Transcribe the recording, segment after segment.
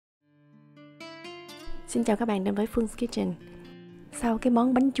Xin chào các bạn đến với Phuongskitchen. Sau cái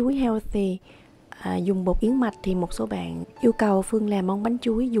món bánh chuối healthy dùng bột yến mạch thì một số bạn yêu cầu Phương làm món bánh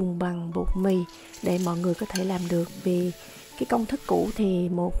chuối dùng bằng bột mì để mọi người có thể làm được, vì cái công thức cũ thì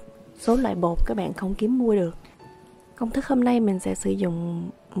một số loại bột các bạn không kiếm mua được. Công thức hôm nay mình sẽ sử dụng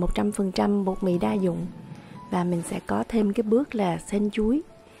 100% bột mì đa dụng, và mình sẽ có thêm cái bước là xên chuối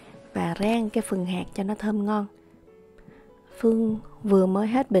và rang cái phần hạt cho nó thơm ngon. Phương vừa mới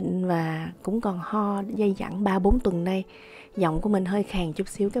hết bệnh và cũng còn ho dai dẳng 3-4 tuần nay. Giọng của mình hơi khàn chút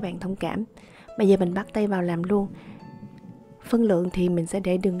xíu, các bạn thông cảm. Bây giờ mình bắt tay vào làm luôn. Phân lượng thì mình sẽ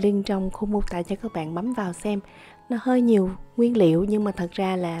để đường link trong khung mô tả cho các bạn bấm vào xem. Nó hơi nhiều nguyên liệu nhưng mà thật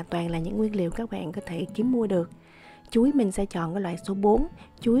ra là toàn là những nguyên liệu các bạn có thể kiếm mua được. Chuối mình sẽ chọn cái loại số 4.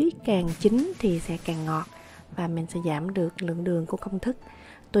 Chuối càng chín thì sẽ càng ngọt, và mình sẽ giảm được lượng đường của công thức.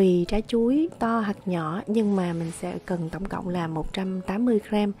 Tùy trái chuối to hoặc nhỏ, nhưng mà mình sẽ cần tổng cộng là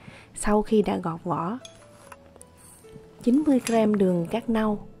 180g sau khi đã gọt vỏ. 90g đường cát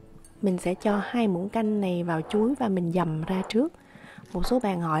nâu. Mình sẽ cho 2 muỗng canh này vào chuối và mình dầm ra trước. Một số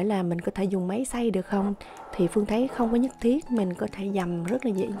bạn hỏi là mình có thể dùng máy xay được không? Thì Phương thấy không có nhất thiết, mình có thể dầm rất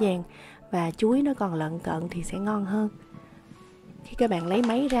là dễ dàng, và chuối nó còn lợn cợn thì sẽ ngon hơn. Khi các bạn lấy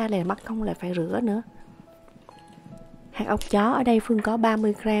máy ra là mất công lại phải rửa nữa. Hạt óc chó ở đây Phương có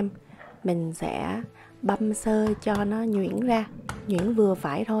 30g. Mình sẽ băm sơ cho nó nhuyễn ra, nhuyễn vừa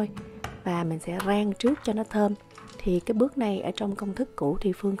phải thôi, và mình sẽ rang trước cho nó thơm. Thì cái bước này ở trong công thức cũ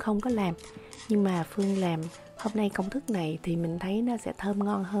thì Phương không có làm, nhưng mà Phương làm hôm nay công thức này thì mình thấy nó sẽ thơm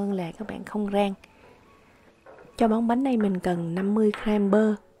ngon hơn là các bạn không rang. Cho món bánh này mình cần 50g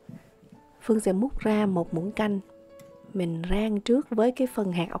bơ. Phương sẽ múc ra 1 muỗng canh. Mình rang trước với cái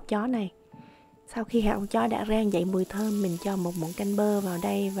phần hạt óc chó này. Sau khi hạt óc chó đã rang dậy mùi thơm, mình cho 1 muỗng canh bơ vào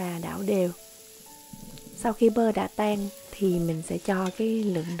đây và đảo đều. Sau khi bơ đã tan thì mình sẽ cho cái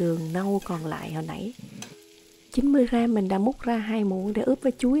lượng đường nâu còn lại hồi nãy. 90g mình đã múc ra 2 muỗng để ướp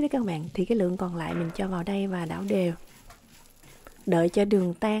với chuối đó các bạn, thì cái lượng còn lại mình cho vào đây và đảo đều. Đợi cho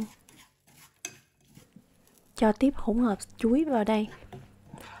đường tan. Cho tiếp hỗn hợp chuối vào đây.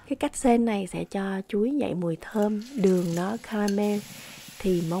 Cái cách xên này sẽ cho chuối dậy mùi thơm, đường nó caramel,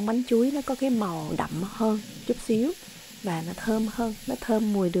 thì món bánh chuối nó có cái màu đậm hơn chút xíu và nó thơm hơn, nó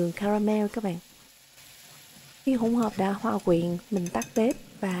thơm mùi đường caramel các bạn. Khi hỗn hợp đã hòa quyện, mình tắt bếp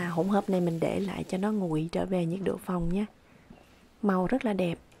và hỗn hợp này mình để lại cho nó nguội trở về nhiệt độ phòng nha. Màu rất là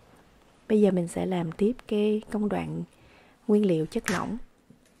đẹp. Bây giờ mình sẽ làm tiếp cái công đoạn nguyên liệu chất lỏng.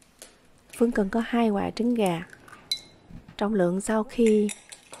 Phương cần có 2 quả trứng gà. Trọng lượng sau khi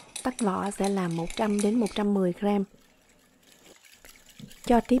tách vỏ sẽ là 100 đến 110g.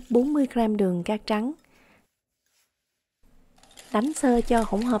 Cho tiếp 40g đường cát trắng. Đánh sơ cho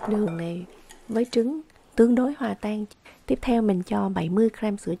hỗn hợp đường này với trứng tương đối hòa tan. Tiếp theo mình cho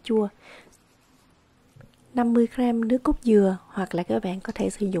 70g sữa chua, 50g nước cốt dừa, hoặc là các bạn có thể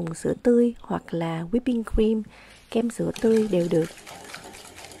sử dụng sữa tươi hoặc là whipping cream, kem sữa tươi đều được.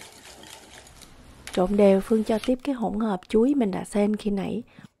 Trộn đều. Phương cho tiếp cái hỗn hợp chuối mình đã xên khi nãy.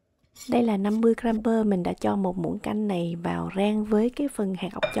 Đây là 50g bơ, mình đã cho 1 muỗng canh này vào rang với cái phần hạt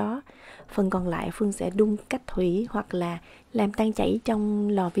óc chó. Phần còn lại Phương sẽ đun cách thủy hoặc là làm tan chảy trong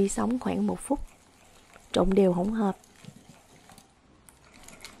lò vi sóng khoảng 1 phút. Trộn đều hỗn hợp.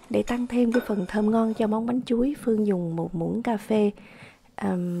 Để tăng thêm cái phần thơm ngon cho món bánh chuối, Phương dùng 1 muỗng cà phê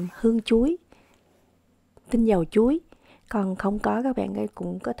hương chuối, tinh dầu chuối. Còn không có, các bạn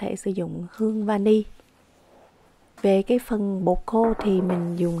cũng có thể sử dụng hương vani. Về cái phần bột khô thì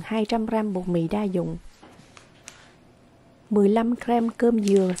mình dùng 200g bột mì đa dụng, 15g cơm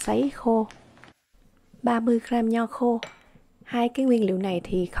dừa sấy khô, 30g nho khô. Hai cái nguyên liệu này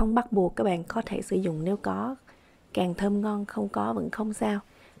thì không bắt buộc, các bạn có thể sử dụng nếu có, càng thơm ngon, không có vẫn không sao.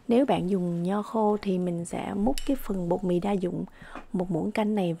 Nếu bạn dùng nho khô thì mình sẽ múc cái phần bột mì đa dụng 1 muỗng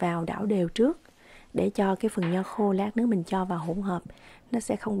canh này vào đảo đều trước, để cho cái phần nho khô lát nữa mình cho vào hỗn hợp, nó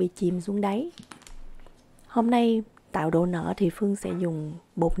sẽ không bị chìm xuống đáy. Hôm nay tạo độ nở thì Phương sẽ dùng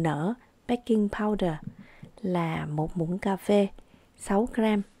bột nở baking powder là 1 muỗng cà phê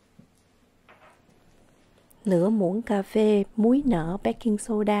 6g, nửa muỗng cà phê muối nở baking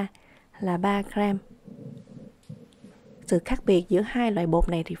soda là 3g. Sự khác biệt giữa hai loại bột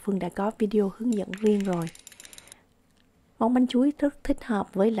này thì Phương đã có video hướng dẫn riêng rồi. Món bánh chuối rất thích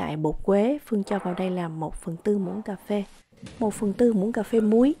hợp với lại bột quế. Phương cho vào đây là 1/4 muỗng cà phê. 1/4 muỗng cà phê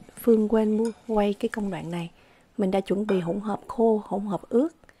muối. Phương quên quay cái công đoạn này. Mình đã chuẩn bị hỗn hợp khô, hỗn hợp ướt.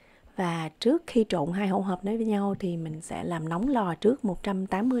 Và trước khi trộn hai hỗn hợp đấy với nhau thì mình sẽ làm nóng lò trước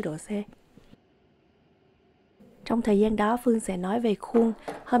 180 độ C. Trong thời gian đó Phương sẽ nói về khuôn.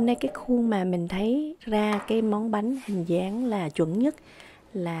 Hôm nay cái khuôn mà mình thấy ra cái món bánh hình dáng là chuẩn nhất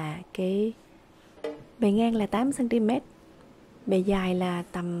là cái Bề ngang là 8 cm, bề dài là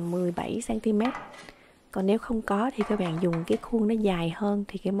tầm 17 cm. Còn nếu không có thì các bạn dùng cái khuôn nó dài hơn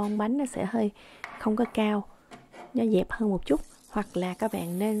thì cái món bánh nó sẽ hơi không có cao, nó dẹp hơn một chút. Hoặc là các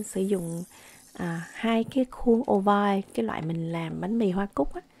bạn nên sử dụng hai cái khuôn oval, cái loại mình làm bánh mì hoa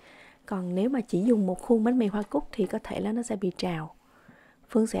cúc á. Còn nếu mà chỉ dùng một khuôn bánh mì hoa cúc thì có thể là nó sẽ bị trào.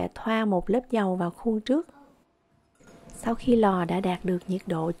 Phương sẽ thoa một lớp dầu vào khuôn trước. Sau khi lò đã đạt được nhiệt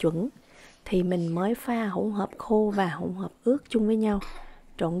độ chuẩn thì mình mới pha hỗn hợp khô và hỗn hợp ướt chung với nhau,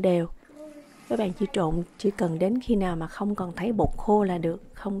 trộn đều. Các bạn chỉ cần đến khi nào mà không còn thấy bột khô là được,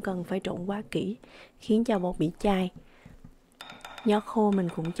 không cần phải trộn quá kỹ, khiến cho bột bị chai. Nho khô mình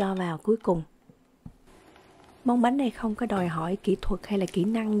cũng cho vào cuối cùng. Món bánh này không có đòi hỏi kỹ thuật hay là kỹ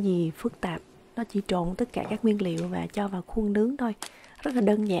năng gì phức tạp, nó chỉ trộn tất cả các nguyên liệu và cho vào khuôn nướng thôi, rất là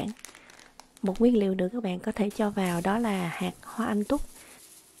đơn giản. Một nguyên liệu nữa các bạn có thể cho vào đó là hạt hoa anh túc.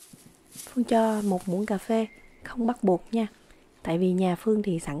 Phương cho 1 muỗng cà phê, không bắt buộc nha, tại vì nhà Phương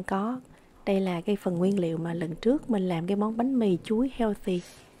thì sẵn có. Đây là cái phần nguyên liệu mà lần trước mình làm cái món bánh mì chuối healthy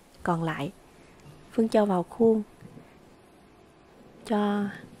còn lại. Phương cho vào khuôn, cho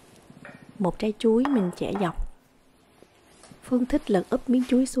 1 trái chuối mình chẻ dọc. Phương thích lật úp miếng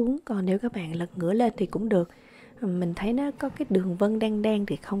chuối xuống, còn nếu các bạn lật ngửa lên thì cũng được. Mình thấy nó có cái đường vân đen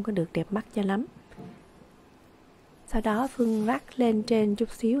thì không có được đẹp mắt cho lắm. Sau đó Phương rắc lên trên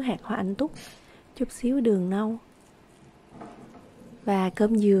chút xíu hạt hoa anh túc, chút xíu đường nâu và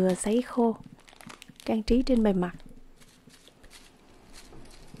cơm dừa sấy khô, trang trí trên bề mặt.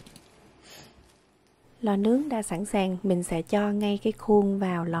 Lò nướng đã sẵn sàng, mình sẽ cho ngay cái khuôn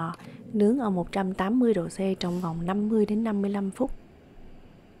vào lò nướng ở 180 độ C trong vòng 50 đến 55 phút.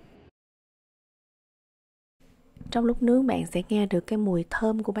 Trong lúc nướng bạn sẽ nghe được cái mùi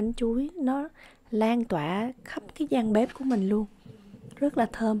thơm của bánh chuối, nó lan tỏa khắp cái gian bếp của mình luôn, rất là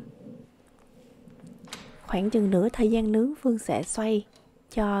thơm. Khoảng chừng nửa thời gian nướng, Phương sẽ xoay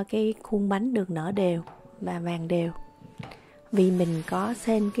cho cái khuôn bánh được nở đều và vàng đều. Vì mình có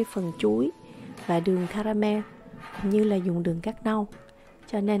xên cái phần chuối và đường caramel cũng như là dùng đường cát nâu,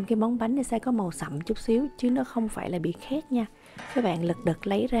 cho nên cái món bánh này sẽ có màu sậm chút xíu, chứ nó không phải là bị khét nha. Các bạn lật đật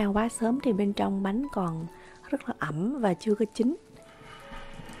lấy ra quá sớm thì bên trong bánh còn rất là ẩm và chưa có chín.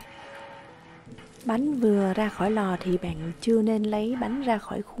 Bánh vừa ra khỏi lò thì bạn chưa nên lấy bánh ra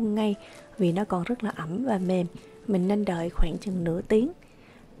khỏi khuôn ngay, vì nó còn rất là ẩm và mềm. Mình nên đợi khoảng chừng nửa tiếng.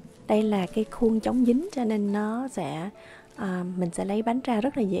 Đây là cái khuôn chống dính cho nên mình sẽ lấy bánh ra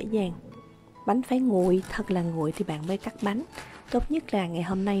rất là dễ dàng. Bánh phải nguội, thật là nguội thì bạn mới cắt bánh. Tốt nhất là ngày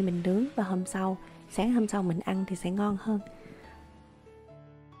hôm nay mình nướng và sáng hôm sau mình ăn thì sẽ ngon hơn.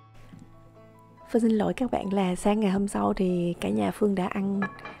 Phương xin lỗi các bạn là sáng ngày hôm sau thì cả nhà Phương đã ăn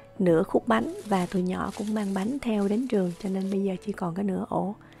nửa khúc bánh và tụi nhỏ cũng mang bánh theo đến trường, cho nên bây giờ chỉ còn có nửa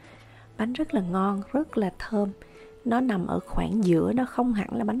ổ. Bánh rất là ngon, rất là thơm. Nó nằm ở khoảng giữa, nó không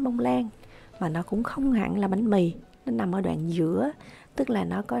hẳn là bánh bông lan mà nó cũng không hẳn là bánh mì. Nó nằm ở đoạn giữa, tức là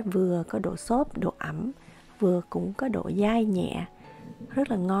nó vừa có độ xốp, độ ẩm, vừa cũng có độ dai nhẹ,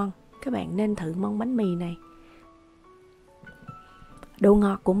 rất là ngon. Các bạn nên thử món bánh mì này. Độ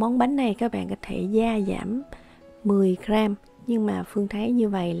ngọt của món bánh này các bạn có thể gia giảm 10 gram, nhưng mà Phương thấy như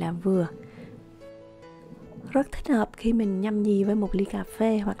vậy là vừa. Rất thích hợp khi mình nhâm nhi với một ly cà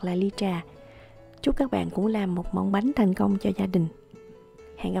phê hoặc là ly trà. Chúc các bạn cũng làm một món bánh thành công cho gia đình.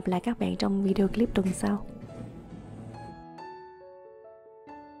 Hẹn gặp lại các bạn trong video clip tuần sau.